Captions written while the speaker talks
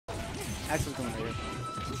Actually, coming later.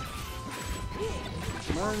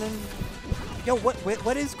 Merlin. Yo,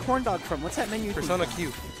 what is Corn Dog from? What's that menu? Persona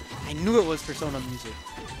Q. I knew it was Persona music.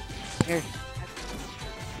 Here.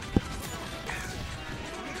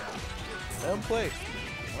 Let him play.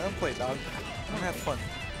 Let him play, dog. I want to have fun.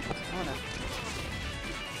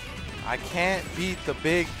 I can't beat the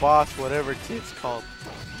big boss, whatever it's called.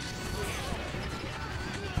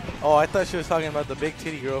 Oh, I thought she was talking about the big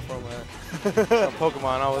titty girl from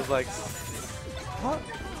Pokemon. I was like, what?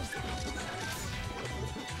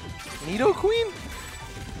 Nido Queen?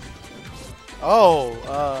 Oh,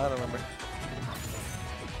 I don't remember.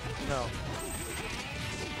 No.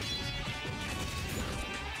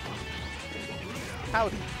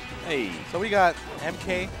 Howdy. Hey. So we got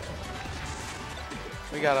MK.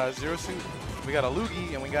 We got a Zero Suit. We got a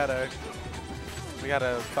Luigi, and we got a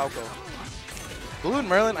Falco. Blue and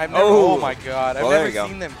Merlin, I've never. Oh my God, I've never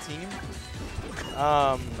seen them team.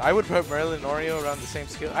 I would put Merlin and Oreo around the same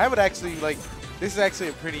skill. I would actually like. This is actually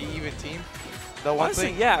a pretty even team. The one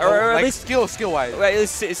thing, yeah, or like at least skill-wise. Right, at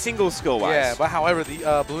least single skill-wise. Yeah, but however,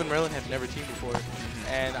 the Blue and Merlin have never teamed before,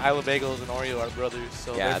 and ilovebagelz and Oreo are brothers,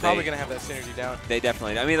 so yeah, they're probably gonna have that synergy down. They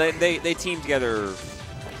definitely. I mean, they team together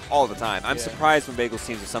all the time. I'm surprised when Bagels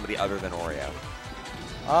teams with somebody other than Oreo.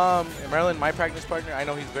 Merlin, my practice partner, I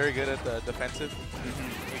know he's very good at the defensive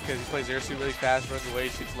because he plays air suit really fast, runs away,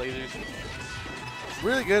 shoots lasers. He's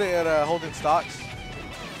really good at holding stocks.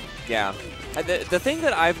 Yeah. The thing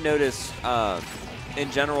that I've noticed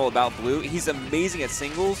in general about Blue, he's amazing at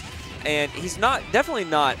singles, and he's definitely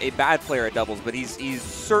not a bad player at doubles, but he's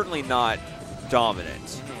certainly not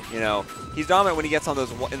dominant. You know, he's dominant when he gets on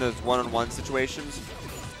those one-on-one situations.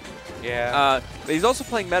 Yeah. But he's also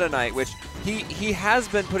playing Meta Knight, which he has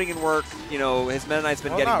been putting in work. You know, his Meta Knight's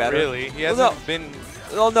been getting better. Really. He hasn't been.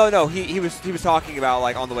 Well, no. He was talking about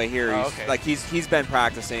like on the way here. Okay. Like he's been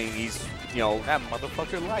practicing. He's that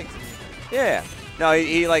motherfucker likes me. Yeah. No,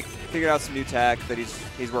 he like figured out some new tech that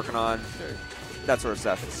he's working on. Sure. That sort of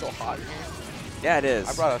stuff. It's so hot in here. Yeah, it is.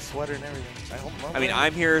 I brought a sweater and everything. I mean,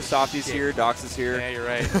 I'm here, Softy's here, Dox is here. Yeah, you're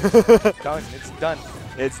right. Done. It's done.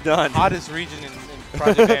 It's done. Hottest region in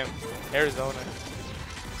Project M, Arizona.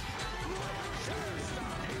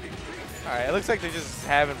 All right, it looks like they're just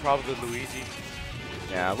having problems with Luigi.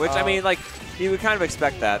 Yeah, which I mean, like, you would kind of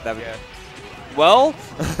expect that. Yeah. Well,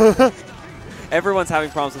 everyone's having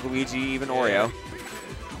problems with Luigi, even Oreo.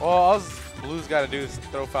 Well, all Blue's got to do is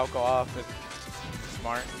throw Falco off. And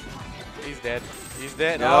smart. He's dead. He's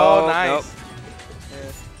dead. No, oh, nice. Nope.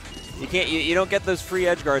 Yeah. You can't. You don't get those free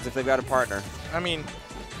edge guards if they've got a partner. I mean,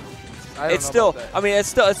 it's still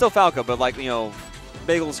Falco, but like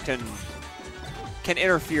Bagels can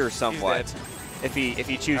interfere somewhat if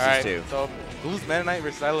he chooses to. So Blue's Meta Knight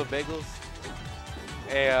versus ilovebagelz.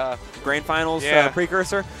 Grand Finals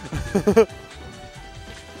precursor.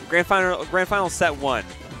 Grand Finals set 1.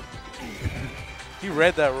 He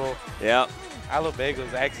read that rule. Yeah.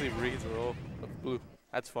 ilovebagelz actually reads the rule of Blue.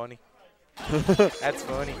 That's funny. That's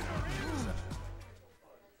funny.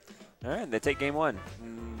 All right, they take game 1.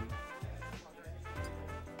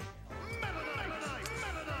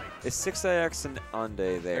 Is 6AX and Ande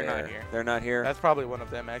there? They're not here. They're not here? That's probably one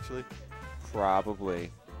of them, actually.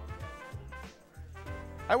 Probably.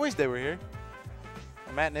 I wish they were here.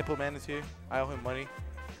 Matt Nippleman is here. I owe him money.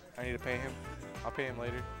 I need to pay him. I'll pay him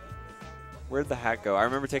later. Where'd the hat go? I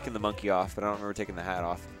remember taking the monkey off, but I don't remember taking the hat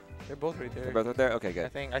off. They're both right there. They're both right there? Okay, good. I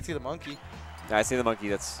think I see the monkey. Yeah, I see the monkey.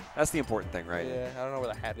 That's the important thing, right? Yeah, I don't know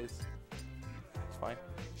where the hat is. It's fine.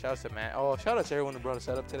 Shout out to Matt. Oh, shout out to everyone who brought us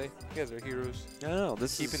setup today. You guys are heroes. No,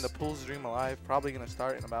 this Keeping is the pool's dream alive. Probably going to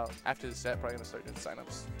start in about, after the set, probably going to start doing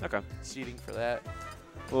signups. Okay. Seating for that.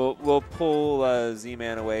 We'll pull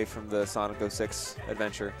Z-Man away from the Sonic 06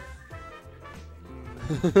 adventure.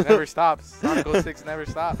 Never stops. Sonic 06 never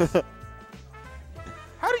stops.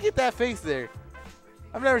 How do you get that face there?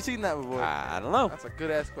 I've never seen that before. I don't know. That's a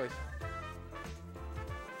good-ass question.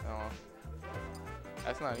 Oh,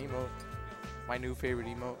 that's not an emote. My new favorite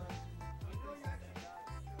emote.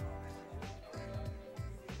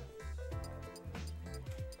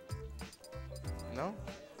 No?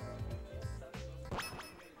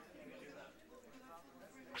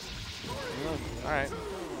 All right.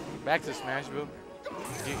 Back to Smashville.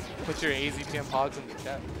 You put your AZPM pogs in the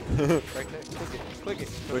chat. Right there. Click it. Click it.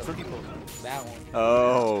 Which one? People. That one.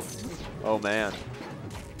 Oh. Oh, man.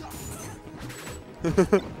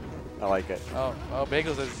 I like it. Oh,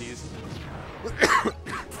 Bagels has these.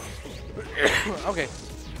 Okay.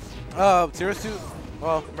 Zero Suit.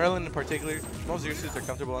 Well, Merlin in particular. Most Zero Suits are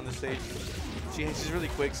comfortable on this stage. She's really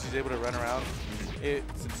quick. She's able to run around.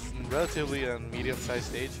 It's relatively a medium-sized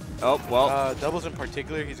stage. Oh, well. Doubles in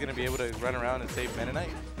particular, he's going to be able to run around and save Meta Knight.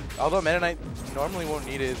 Although Meta Knight normally won't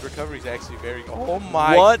need it, his recovery is actually very good. Oh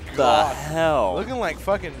my what god. the hell? Looking like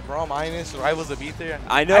fucking Brawl Minus, Rivals of Beat there.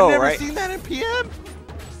 I know, I've never right? seen that in PM.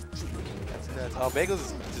 That's nuts. Oh, Bagels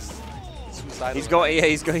is just suicidal. He's going. Yeah,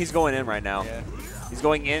 he's going in right now. Yeah. He's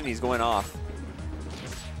going in. He's going off.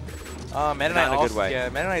 Meta Knight Not in a also, good way. Yeah,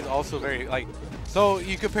 Meta Knight is also very like. So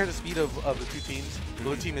you compare the speed of the two teams.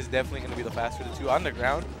 Blue team is definitely going to be the faster of the two on the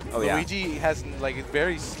ground. Oh, Luigi has like it's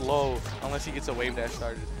very slow unless he gets a wave dash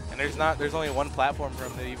started. And there's only one platform for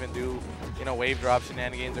him to even do, you know, wave drop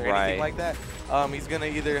shenanigans or anything like that. He's gonna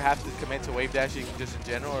either have to commit to wave dashing just in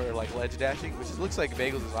general or like ledge dashing, which looks like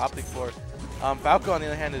Bagels is opting for. Falco on the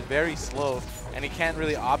other hand is very slow, and he can't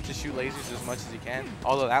really opt to shoot lasers as much as he can.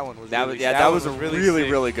 Although that one was that was a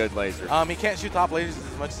really good laser. He can't shoot top lasers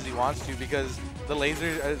as much as he wants to because the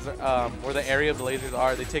lasers, where the area of the lasers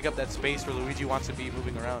are, they take up that space where Luigi wants to be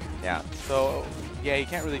moving around. Yeah. So yeah, he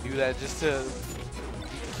can't really do that just to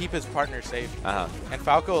keep his partner safe. And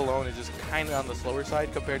Falco alone is just kind of on the slower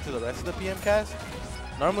side compared to the rest of the PM cast.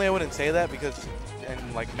 Normally I wouldn't say that because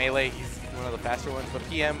in like Melee he's one of the faster ones, but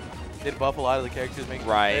PM did buff a lot of the characters, making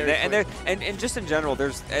and just in general,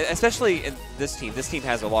 there's especially in this team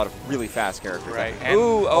has a lot of really fast characters. Right. And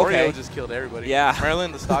ooh, okay. Oreo just killed everybody. Yeah.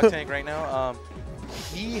 Merlin, the stock tank right now,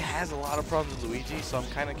 he has a lot of problems with Luigi, so I'm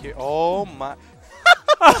kind of curious. Oh my.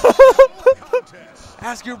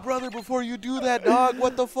 Ask your brother before you do that, dog.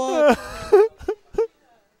 What the fuck?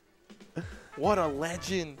 What a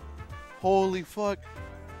legend. Holy fuck.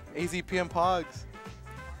 AZPM Pogs.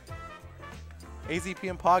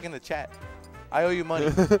 AZPM Pog in the chat. I owe you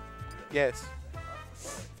money. Yes.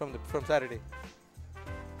 From Saturday.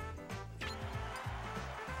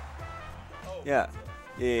 Yeah.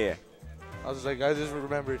 Yeah. I was just like, I just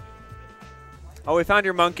remembered. Oh, we found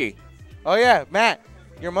your monkey. Oh yeah, Matt.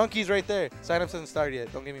 Your monkey's right there. Sign up hasn't started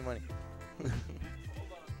yet. Don't give me money.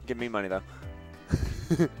 Give me money though.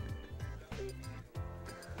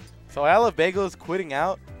 So ilovebagelz quitting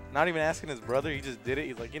out, not even asking his brother. He just did it.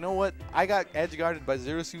 He's like, you know what? I got edge guarded by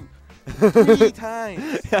Zero Suit 3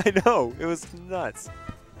 times. I know. It was nuts.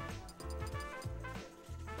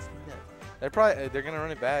 They're gonna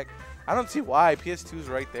run it back. I don't see why. PS2's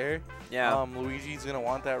right there. Yeah. Luigi's gonna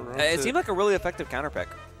want that room. It seemed like a really effective counter pick.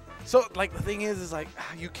 So like the thing is like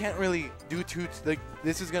you can't really do two. Like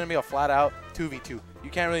this is gonna be a flat out 2v2. You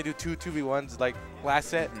can't really do 2v1s like last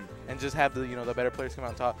set and just have the the better players come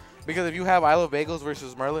out on top. Because if you have ilovebagelz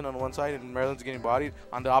versus Merlin on one side and Merlin's getting bodied,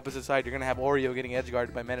 on the opposite side you're gonna have Oreo getting edge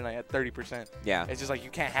guarded by Meta Knight at 30%. Yeah. It's just like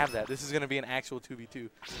you can't have that. This is gonna be an actual 2v2.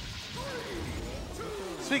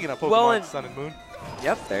 Speaking of Pokemon Sun and Moon.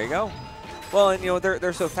 Yep, there you go. Well, and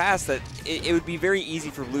they're so fast that it would be very easy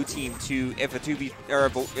for blue team to if two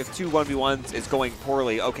 1v1s is going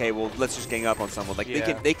poorly. Okay, well let's just gang up on someone. Like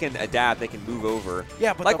they can adapt, they can move over.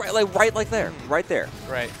 Yeah, but right there.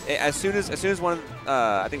 Right. As soon as one,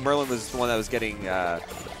 I think Merlin was the one that was getting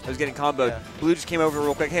comboed. Yeah. Blue just came over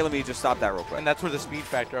real quick. Hey, let me just stop that real quick. And that's where the speed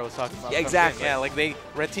factor I was talking about. Yeah, exactly. Yeah, like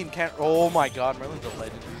red team can't. Oh my God, Merlin's a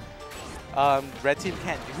legend. Red team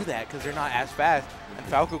can't do that because they're not as fast. And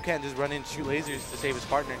Falco can't just run in and shoot lasers to save his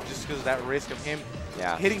partner just because of that risk of him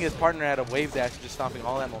hitting his partner at a wave dash and just stomping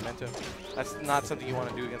all that momentum. That's not something you want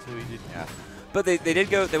to do against Luigi. Yeah. But they did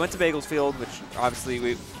go. They went to Bagel's Field, which obviously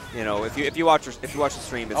if you watch the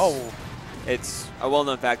stream, it's a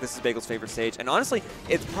well-known fact. This is Bagel's favorite stage, and honestly,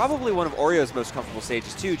 it's probably one of Oreo's most comfortable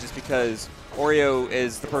stages too, just because Oreo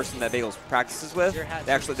is the person that Bagel's practices with.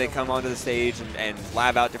 They come onto the stage and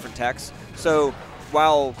lab out different techs. So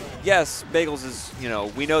while yes, Bagel's is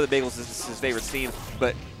we know that Bagel's is his favorite theme,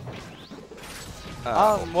 but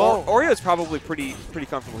Oreo is probably pretty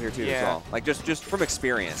comfortable here too as well. Like just from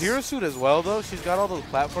experience. Zero Suit as well though. She's got all those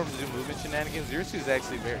platforms to do movement shenanigans. Zero Suit is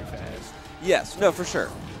actually very fast. Yes, no, for sure.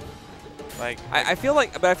 Like I feel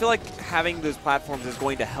like having those platforms is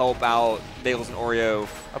going to help out Bagels and Oreo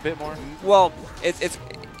a bit more. Well, it's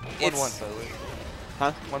 1-1 by the way.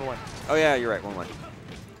 Huh? 1-1. Oh yeah, you're right. 1-1.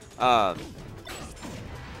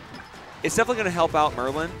 It's definitely going to help out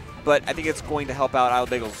Merlin, but I think it's going to help out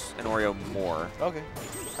ilovebagelz and Oreo more. Okay,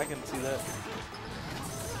 I can see that.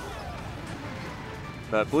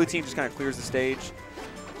 But blue team just kind of clears the stage.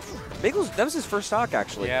 Bagels, that was his first stock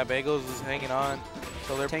actually. Yeah, Bagels is hanging on.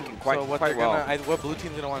 So they're tanking quite well. What blue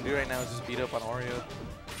team's gonna want to do right now is just beat up on Oreo.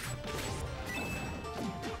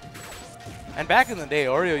 And back in the day,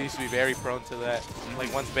 Oreo used to be very prone to that.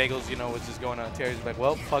 Like once Bagels, was just going on tears, like,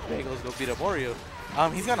 well, fuck Bagels, go beat up Oreo.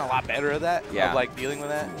 He's gotten a lot better at that. Yeah. Of like dealing with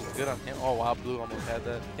that. It's good on him. Oh wow, blue almost had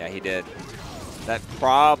that. Yeah, he did. That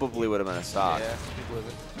probably would have been a stock. Yeah, he blew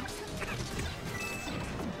it.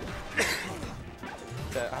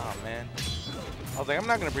 that. Oh, man. I was like, I'm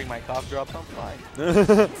not going to bring my cough drops. I'm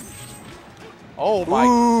fine. Oh, my.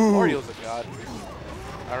 Ooh. Oreo's a god.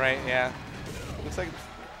 All right, yeah. Looks like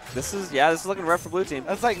this is looking rough for blue team.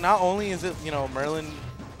 that's like not only is it, you know, Merlin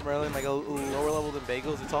like a lower level than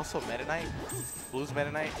Bagels, it's also Meta Knight. Blue's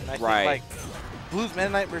Meta Knight. And I think like Blue's Meta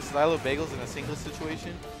Knight versus I Love Bagels in a single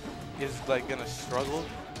situation is like gonna struggle.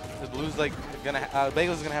 The Blue's like gonna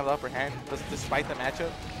Bagels is gonna have the upper hand, despite the matchup.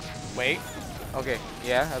 Wait. Okay.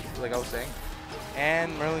 Yeah, like I was saying.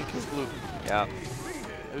 And Merlin kills Blue. Yeah.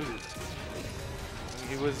 Ooh.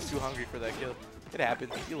 He was too hungry for that kill. It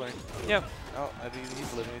happens. You learn. Yeah. Oh,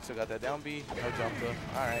 he's living. He still got that down B. No jump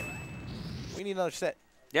though. All right. We need another set.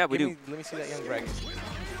 Yeah, we do. Let me see that young bracket.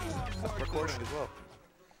 Stop recording as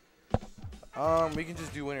well. We can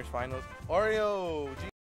just do winners finals. Oreo.